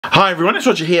Hi everyone, it's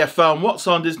Roger here from What's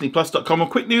on DisneyPlus.com. A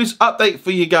quick news update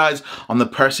for you guys on the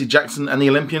Percy Jackson and the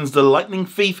Olympians, the Lightning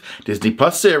Thief Disney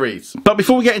Plus series. But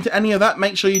before we get into any of that,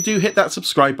 make sure you do hit that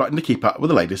subscribe button to keep up with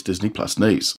the latest Disney Plus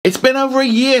news. It's been over a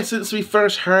year since we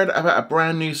first heard about a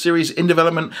brand new series in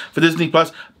development for Disney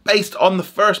Plus, based on the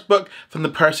first book from the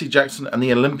Percy Jackson and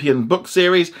the Olympian book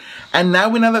series, and now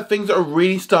we know that things are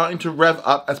really starting to rev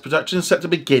up as production is set to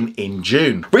begin in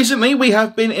June. Recently we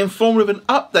have been informed of an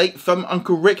update from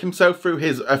Uncle Rick himself through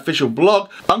his official blog.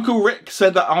 Uncle Rick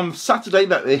said that on Saturday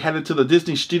that they headed to the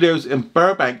Disney Studios in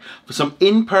Burbank for some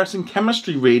in-person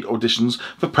chemistry read auditions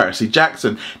for Percy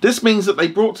Jackson. This means that they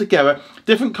brought together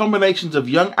different combinations of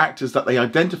young actors that they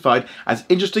identified as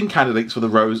interesting candidates for the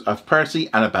roles of Percy,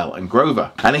 Annabelle and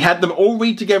Grover. And he had them all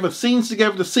read together, scenes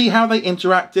together, to see how they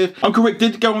interacted. Uncle Rick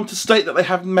did go on to state that they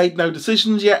haven't made no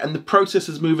decisions yet and the process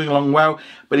is moving along well,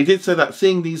 but he did say that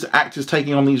seeing these actors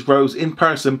taking on these roles in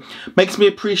person makes me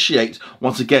appreciate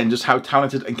once again just how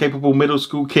talented and capable middle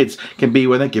school kids can be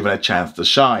when they're given a chance to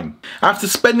shine. After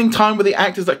spending time with the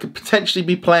actors that could potentially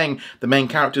be playing the main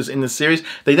characters in the series,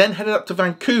 they then headed up to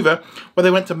Vancouver, where they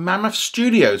went to Mammoth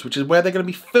Studios, which is where they're going to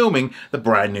be filming the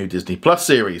brand new Disney Plus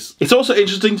series. It's also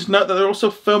interesting to note that they're also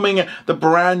filming the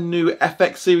brand new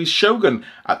FX series Shogun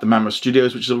at the Mammoth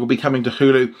Studios, which will be coming to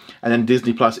Hulu and then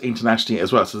Disney Plus internationally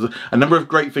as well. So there's a number of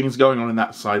great things going on in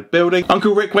that side building.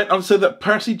 Uncle Rick went on to say that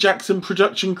Percy Jackson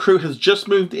production crew has just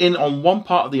moved in on one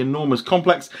part of the enormous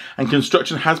complex and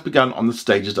construction has begun on the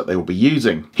stages that they will be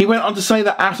using. He went on to say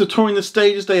that after touring the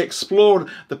stages, they explored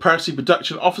the Percy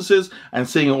production offices and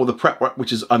seeing all the prep work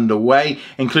which is underway,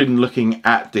 including looking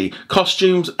at the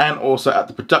costumes and also at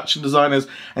the production designers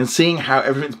and seeing how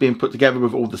everything's being put together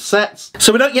with all the sets.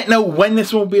 So we don't yet know when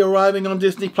this will be arriving on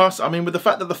Disney Plus. I mean, with the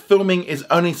fact that the filming is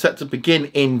only set to begin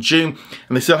in June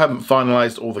and they still haven't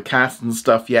finalized all the cast and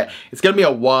stuff yet, it's going to be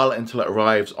a while until it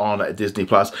arrives on Disney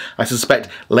Plus. I suspect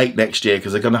late next year,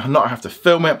 because they're going to not have to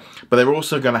film it, but they're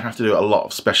also going to have to do a lot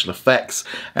of special effects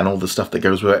and all the stuff that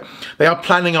goes with it. They are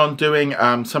planning on doing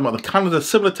some of the kind of the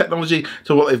similar technology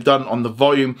to what they've done on the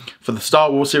Volume for the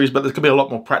Star Wars series, but there's going to be a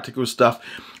lot more practical stuff,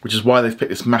 which is why they've picked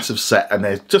this massive set and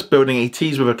they're just building a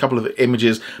tease with a couple of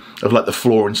images of like the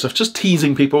floor and stuff, just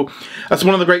teasing people. That's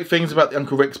one of the great things about the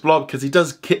Uncle Rick's blog, because he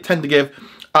does tend to give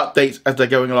updates as they're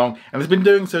going along, and has been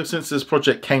doing so since this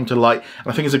project came to light, and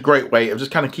I think it's a great way of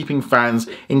just kind of keeping fans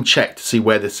in check to see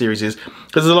where this series is,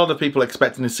 because there's a lot of people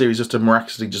expecting this series just to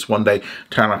miraculously just one day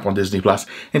turn up on Disney Plus.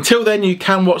 Until then, you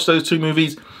can watch those two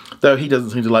movies, though he doesn't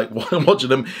seem to like watching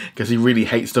them because he really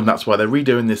hates them. That's why they're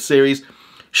redoing this series.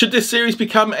 Should this series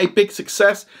become a big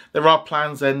success, there are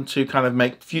plans then to kind of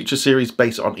make future series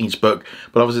based on each book,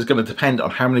 but obviously it's going to depend on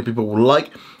how many people will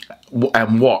like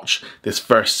and watch this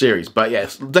first series. But yeah,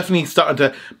 it's definitely starting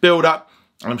to build up,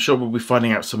 and I'm sure we'll be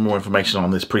finding out some more information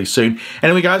on this pretty soon.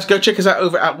 Anyway guys, go check us out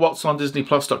over at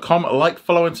whatsondisneyplus.com. Like,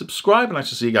 follow and subscribe, and I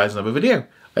shall see you guys in another video.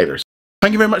 Later.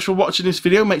 Thank you very much for watching this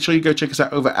video. Make sure you go check us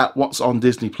out over at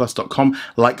whatsondisneyplus.com.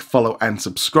 Like, follow and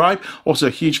subscribe. Also a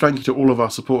huge thank you to all of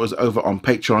our supporters over on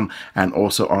Patreon and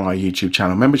also on our YouTube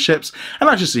channel memberships. And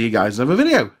I shall see you guys in another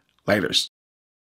video. Laters.